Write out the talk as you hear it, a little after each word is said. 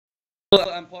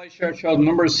And pie chart show the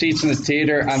number of seats in the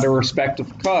theatre and their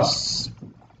respective costs.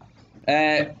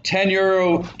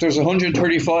 €10, there's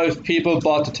 135 people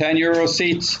bought the €10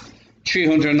 seats,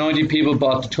 390 people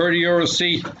bought the €30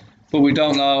 seat, but we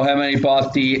don't know how many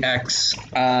bought the X,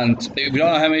 and we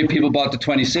don't know how many people bought the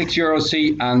 €26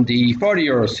 seat and the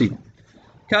 €40 seat.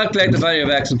 Calculate the value of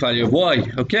X and value of Y.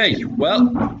 Okay,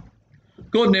 well,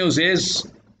 good news is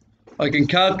I can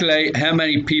calculate how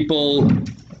many people.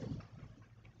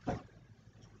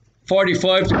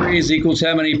 45 degrees equals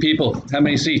how many people? How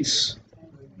many seats?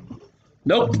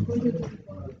 Nope.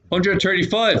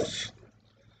 135.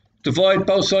 Divide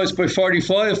both sides by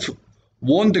 45.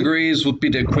 1 degrees would be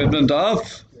the equivalent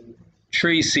of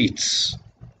 3 seats.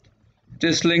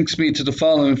 This links me to the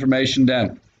following information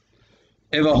then.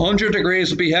 If 100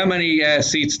 degrees would be how many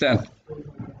seats then?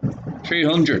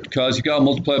 300, because you got to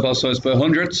multiply both sides by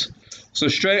hundreds. So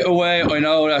straight away I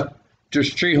know that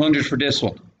there's 300 for this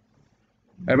one.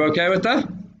 Everybody okay with that?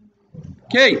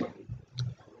 Okay.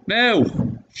 Now,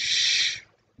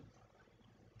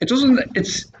 it doesn't,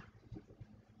 it's,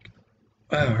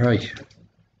 all right.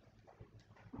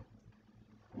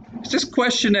 Is this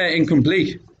question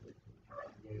incomplete?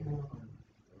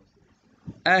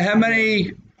 How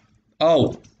many,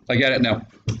 oh, I get it now.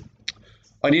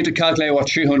 I need to calculate what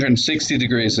 360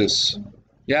 degrees is.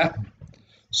 Yeah?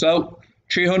 So,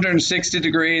 360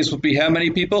 degrees would be how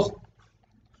many people?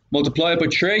 Multiply it by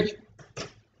 3,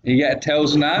 you get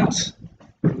 1,000 and.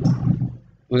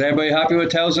 Was everybody happy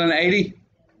with 1,080?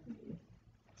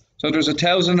 So there's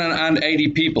 1,080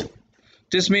 people.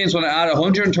 This means when I add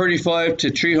 135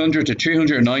 to 300 to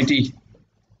 390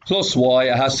 plus Y,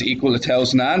 it has to equal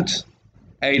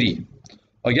 1,080.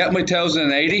 I get my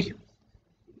 1,080,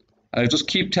 and I just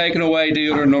keep taking away the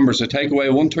other numbers. I take away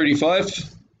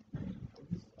 135,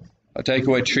 I take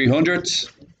away 300.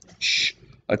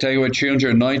 I take away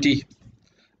 390,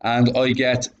 and I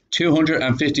get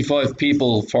 255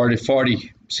 people for the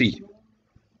 40 seat.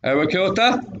 Are we okay with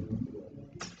that?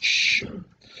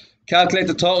 Calculate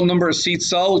the total number of seats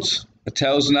sold,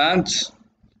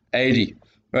 1,080.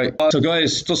 Right, so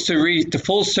guys, just to read, the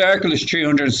full circle is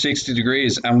 360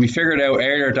 degrees, and we figured out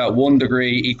earlier that 1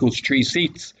 degree equals 3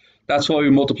 seats. That's why we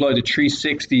multiply the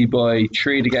 360 by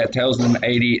 3 to get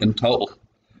 1,080 in total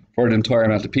for the entire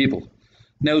amount of people.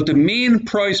 Now the mean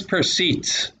price per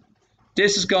seat,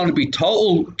 this is going to be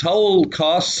total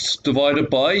costs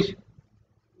divided by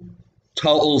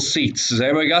total seats. Has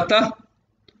everybody got that?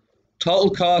 Total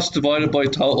costs divided by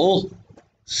total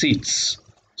seats.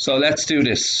 So let's do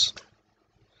this.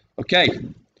 Okay,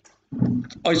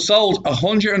 I sold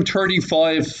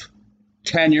 135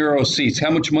 €10 seats.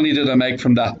 How much money did I make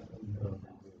from that?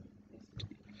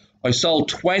 I sold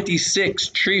 26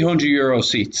 €300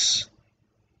 seats.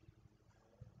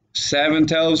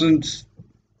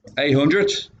 7,800.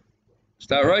 Is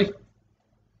that right?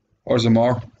 Or is it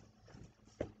more?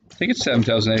 I think it's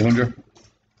 7,800.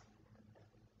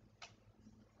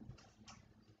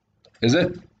 Is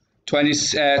it?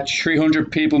 300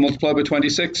 people multiplied by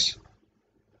 26.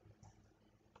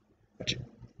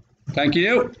 Thank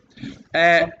you.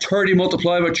 30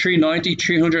 multiplied by 390.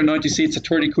 390 seats at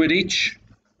 30 quid each.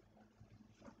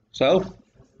 So.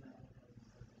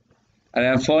 And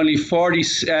then finally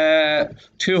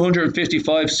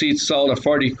 255 seats sold at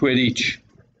 40 quid each.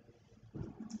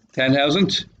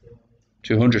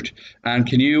 10,200. And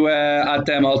can you add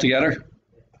them all together?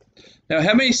 Now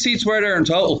how many seats were there in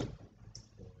total?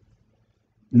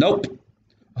 Nope.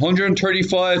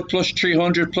 135 plus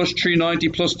 300 plus 390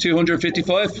 plus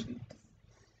 255.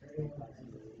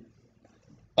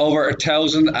 Over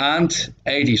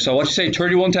 1,080. So what you say,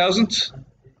 31,000?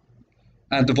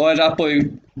 And divide that by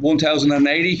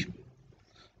 1,080.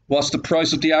 What's the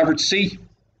price of the average seat?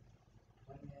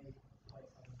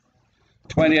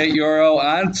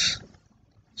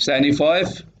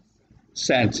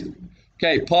 €28.75.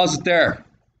 Okay, pause it there.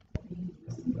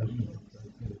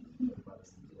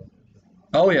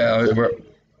 Oh yeah, in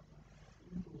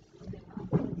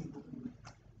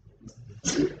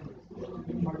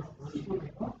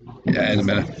a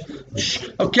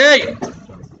minute. Okay.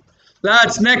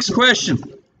 Lads, next question.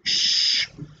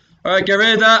 All right, get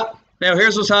rid of that. Now,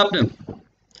 here's what's happening.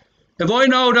 If I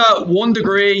know that 1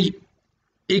 degree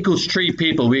equals 3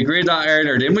 people, we agreed that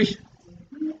earlier, didn't we?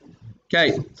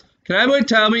 Okay. Can anybody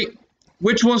tell me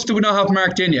which ones do we not have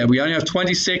marked in yet? We only have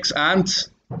 26 and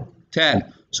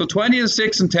 10. So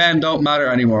 26 and 10 don't matter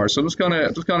anymore. So I'm just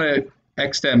gonna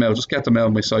X them out. Just get them out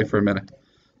of my sight for a minute.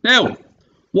 Now,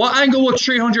 what angle would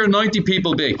 390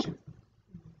 people be?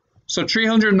 So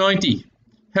 390.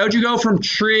 How'd you go from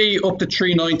 3 up to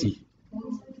 390?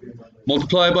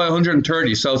 Multiply by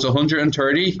 130. So it's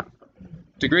 130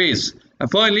 degrees.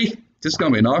 And finally, this is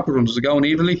going to be an awkward one. Does it go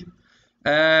unevenly?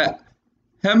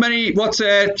 What's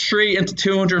 3 into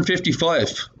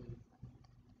 255?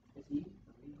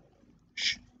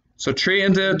 So 3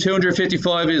 into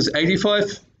 255 is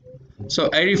 85. So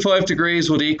 85 degrees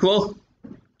would equal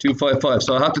 255.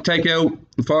 So I have to take out,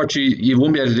 unfortunately, you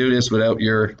won't be able to do this without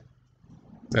your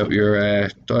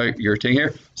thing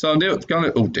here. So I'm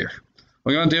gonna, oh dear.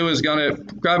 What I'm gonna do is gonna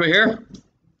grab it here,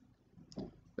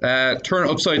 turn it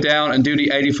upside down and do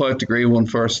the 85 degree one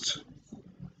first.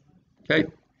 Okay.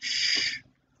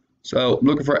 So I'm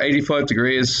looking for 85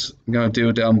 degrees. I'm gonna do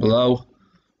it down below.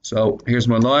 So here's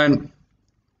my line.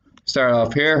 Start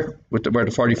off here with where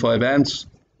the 45 ends,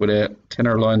 with a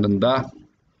thinner line than that.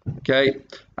 Okay,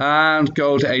 and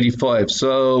go to 85.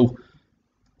 So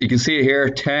you can see it here,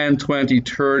 10, 20,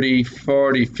 30,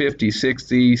 40, 50,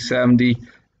 60, 70,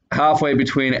 halfway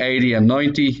between 80 and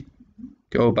 90.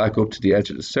 Go back up to the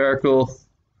edge of the circle,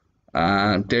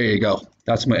 and there you go.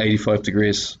 That's my 85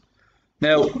 degrees.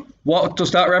 Now, what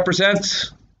does that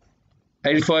represent?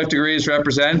 85 degrees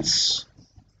represents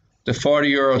the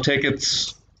 €40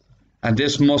 tickets, and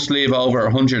this must leave over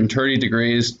 130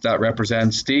 degrees. That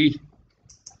represents the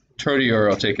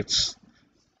 €30 tickets.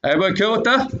 Everybody cool with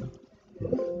that?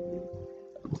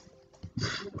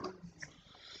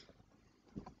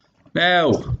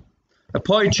 Now, a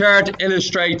pie chart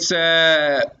illustrates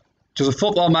there's a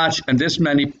football match and this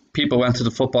many people went to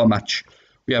the football match.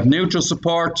 We have neutral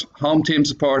support, home team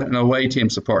support, and away team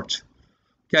support.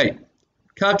 Okay,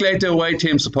 calculate the away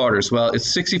team supporters. Well,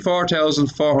 it's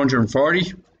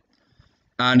 64,440,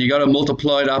 and you got to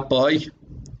multiply that by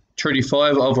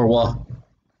 35 over what?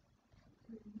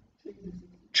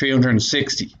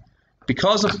 360.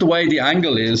 Because of the way the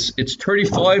angle is, it's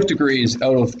 35 degrees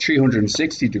out of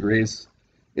 360 degrees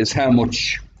is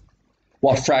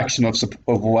what fraction of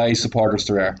away supporters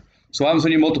there are. So what happens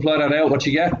when you multiply that out? What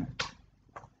you get?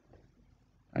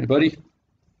 Anybody?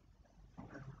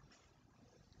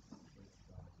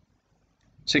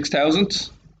 6,000?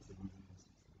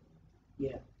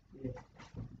 Yeah.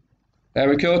 There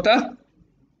we go with that.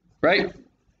 Right?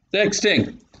 Next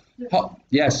thing.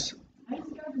 Yes.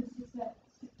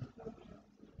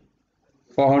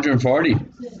 440.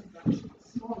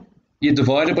 You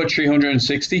divide it by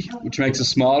 360, which makes it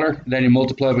smaller, then you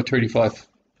multiply by 35.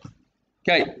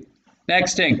 Okay,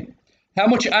 next thing. How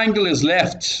much angle is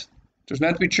left? There's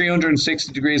meant to be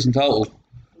 360 degrees in total,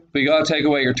 but you got to take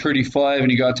away your 35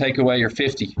 and you got to take away your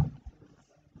 50.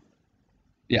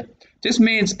 Yeah, this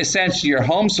means essentially your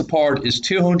home support is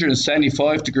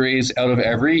 275 degrees out of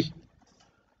every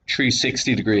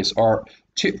 360 degrees, or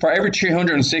for every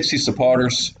 360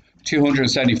 supporters,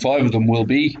 275 of them will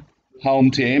be home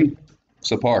team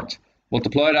support.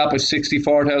 Multiply that by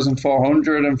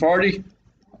 64,440.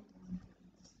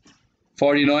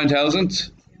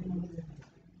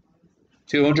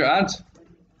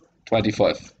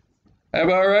 49,225.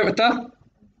 Everybody all right with that?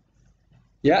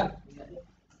 Yeah?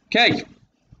 Okay.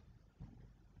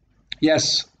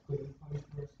 Yes.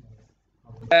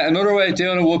 Another way of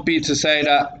doing it would be to say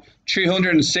that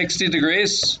 360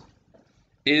 degrees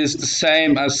is the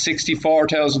same as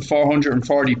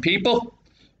 64,440 people.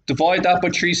 Divide that by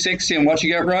 360 and what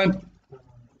you get, Ryan?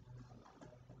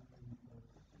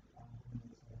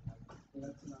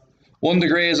 One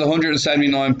degree is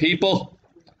 179 people,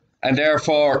 and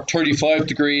therefore 35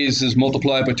 degrees is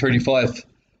multiplied by 35.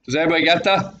 Does everybody get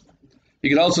that?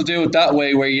 You can also do it that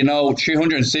way, where you know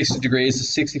 360 degrees is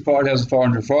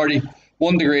 64,440.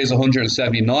 1 degree is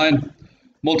 179.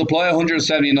 Multiply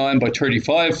 179 by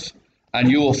 35, and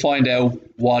you will find out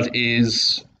what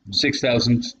is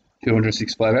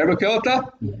 6,265. Everybody go with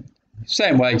that? Yeah.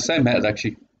 Same way, same method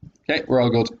actually. Okay, we're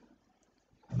all good.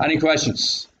 Any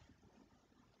questions?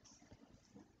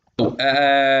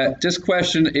 This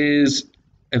question is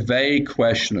a vague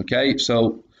question, okay?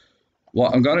 So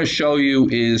what I'm going to show you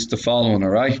is the following, all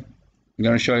right? I'm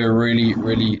going to show you a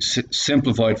really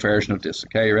simplified version of this,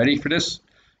 okay? You ready for this?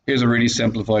 Here's a really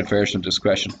simplified version of this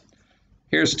question.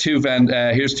 Here's two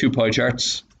pie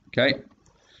charts, okay?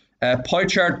 Pie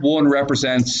chart 1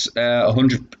 represents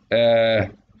 100. Pie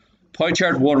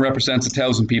chart 1 represents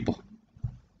 1,000 people.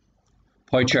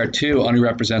 Pie chart 2 only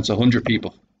represents 100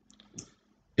 people.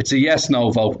 It's a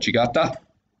yes/no vote. You got that?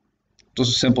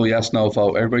 Just a simple yes/no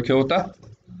vote. Everybody cool with that?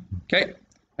 Okay.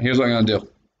 And here's what I'm gonna do.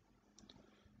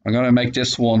 I'm gonna make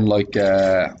this one like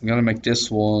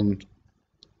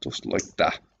just like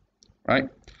that, right?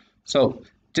 So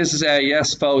this is a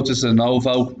yes vote. This is a no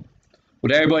vote.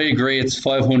 Would everybody agree it's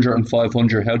 500 and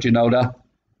 500? How do you know that?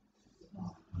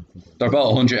 They're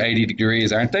about 180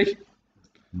 degrees, aren't they?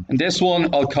 And this one,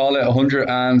 I'll call it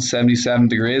 177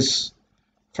 degrees.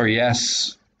 for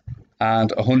yes,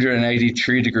 and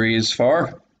 183 degrees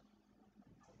for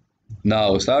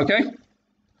no. Is that okay?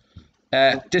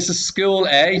 This is school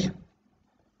A,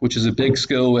 which is a big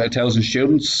school with 1,000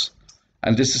 students,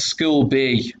 and this is school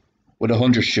B with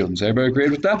 100 students. Everybody agree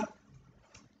with that?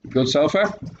 Good so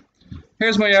far?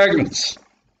 Here's my arguments.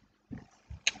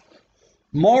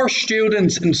 More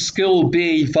students in school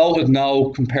B voted no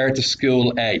compared to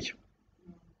school A.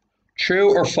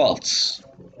 True or false?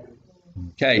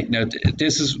 Okay, now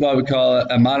this is what we call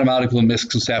a mathematical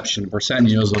misconception. We're setting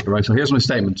you up, right? So here's my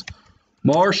statement.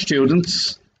 More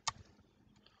students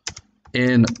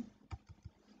in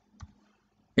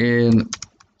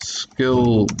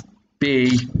school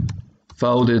B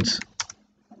voted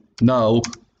no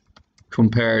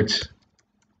compared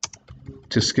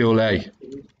to school A.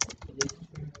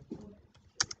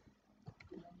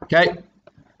 Okay,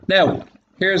 now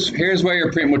here's where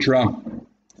you're pretty much wrong,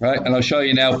 right? And I'll show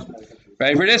you now.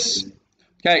 Ready for this?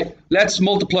 Okay, let's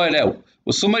multiply it out.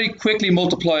 Will somebody quickly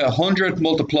multiply 100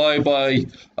 multiplied by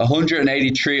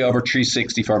 183 over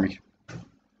 360 for me?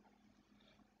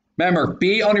 Remember,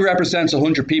 B only represents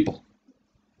 100 people.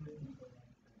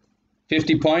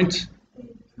 50 point.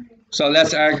 So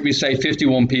let's arguably say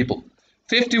 51 people.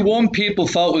 51 people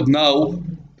voted no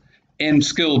in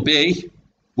school B,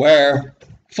 where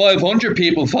 500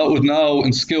 people voted no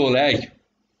in school A.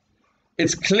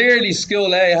 It's clearly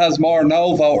school A has more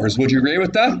no voters. Would you agree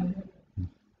with that?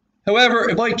 However,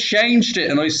 if I changed it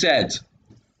and I said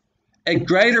a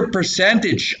greater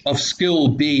percentage of school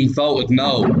B voted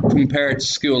no compared to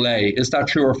school A, is that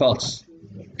true or false?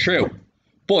 True.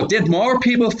 But did more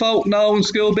people vote no in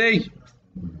school B?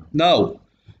 No.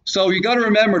 So you got to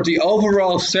remember the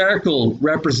overall circle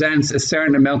represents a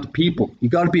certain amount of people. You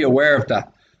got to be aware of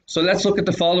that. So let's look at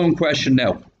the following question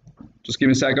now. Just give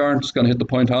me a sec, Aaron. Just going to hit the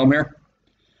point home here.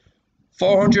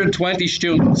 420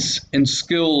 students in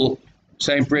school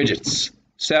St. Bridget's,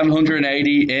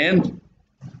 780 in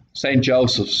St.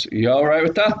 Joseph's. Are you all right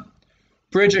with that?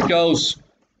 Bridget goes,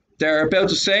 there are about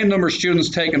the same number of students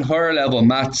taking higher level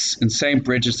maths in St.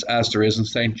 Bridget's as there is in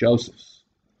St. Joseph's.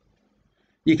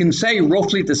 You can say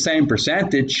roughly the same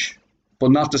percentage, but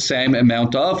not the same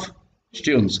amount of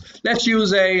students. Let's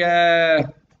use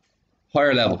a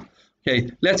higher level. Okay,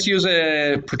 let's use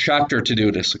a protractor to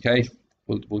do this, okay?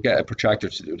 We'll get a protractor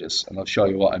to do this, and I'll show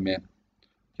you what I mean.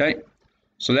 Okay,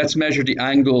 so let's measure the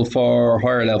angle for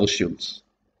higher level students.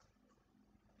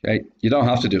 Okay, you don't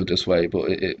have to do it this way,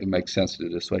 but it makes sense to do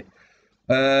it this way.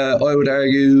 I would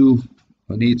argue,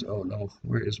 I need, oh no,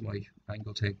 where is my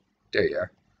angle thing? There you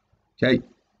are. Okay,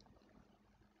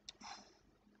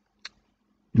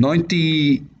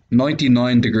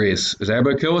 99 degrees. Is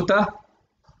everybody cool with that?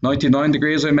 99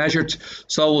 degrees I measured.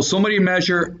 So will somebody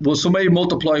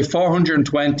multiply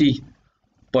 420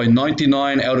 by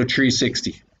 99 out of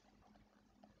 360?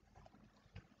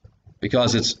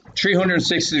 Because it's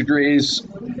 360 degrees,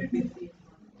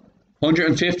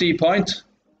 150 point.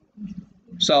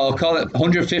 So I'll call it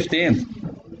 115.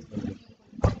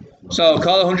 So I'll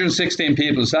call it 116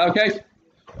 people. Is that okay?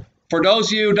 For those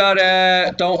of you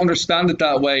that don't understand it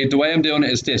that way, the way I'm doing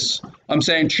it is this. I'm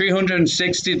saying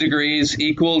 360 degrees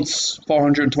equals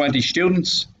 420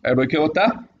 students. Everybody cool with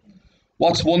that?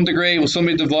 What's 1 degree? Will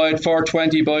somebody divide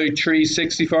 420 by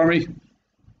 360 for me?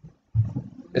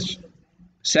 It's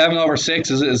 7 over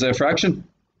 6 is a fraction.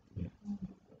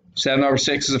 7 over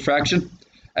 6 is a fraction.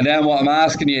 And then what I'm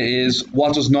asking you is,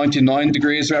 what does 99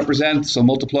 degrees represent? So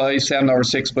multiply 7 over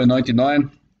 6 by 99.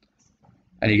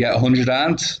 And you get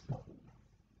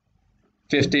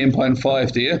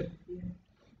 115.5, do you?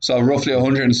 So roughly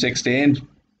 116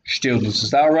 students.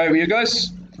 Is that all right with you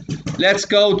guys? Let's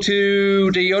go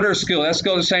to the other school. Let's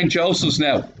go to St. Joseph's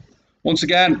now. Once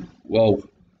again,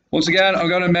 I'm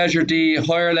going to measure the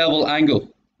higher level angle,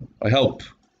 I hope.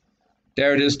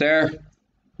 There it is there.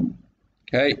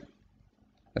 Okay.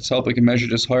 Let's hope we can measure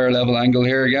this higher level angle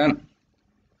here again.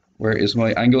 Where is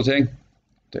my angle thing?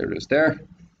 There it is there.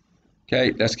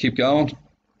 Okay, let's keep going.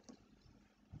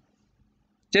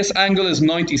 This angle is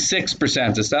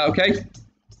 96%. Is that okay?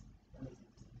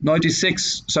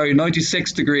 96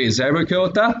 degrees. Everybody cool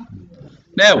with that?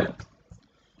 Now,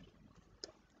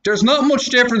 there's not much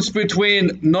difference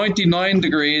between 99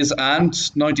 degrees and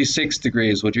 96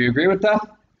 degrees. Would you agree with that?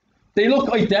 They look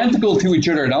identical to each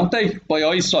other, don't they? By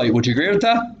eyesight. Would you agree with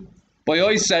that? By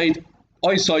eyesight,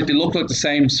 they look like the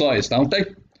same size, don't they?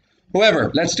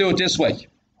 However, let's do it this way.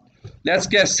 Let's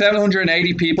get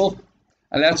 780 people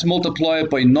and let's multiply it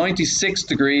by 96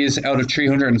 degrees out of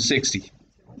 360.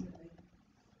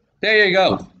 There you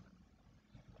go.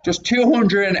 Just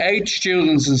 208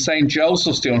 students in St.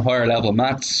 Joseph's doing higher level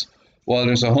maths, while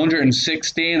there's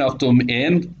 116 of them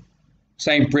in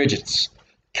St. Bridget's.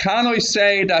 Can I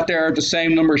say that there are the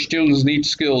same number of students in each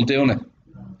school doing it?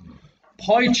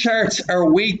 Pie charts are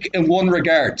weak in one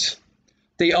regard.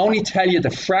 They only tell you the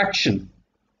fraction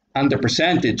and the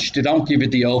percentage. They don't give you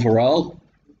the overall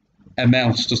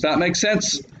amounts. Does that make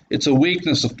sense? It's a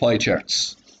weakness of pie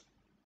charts.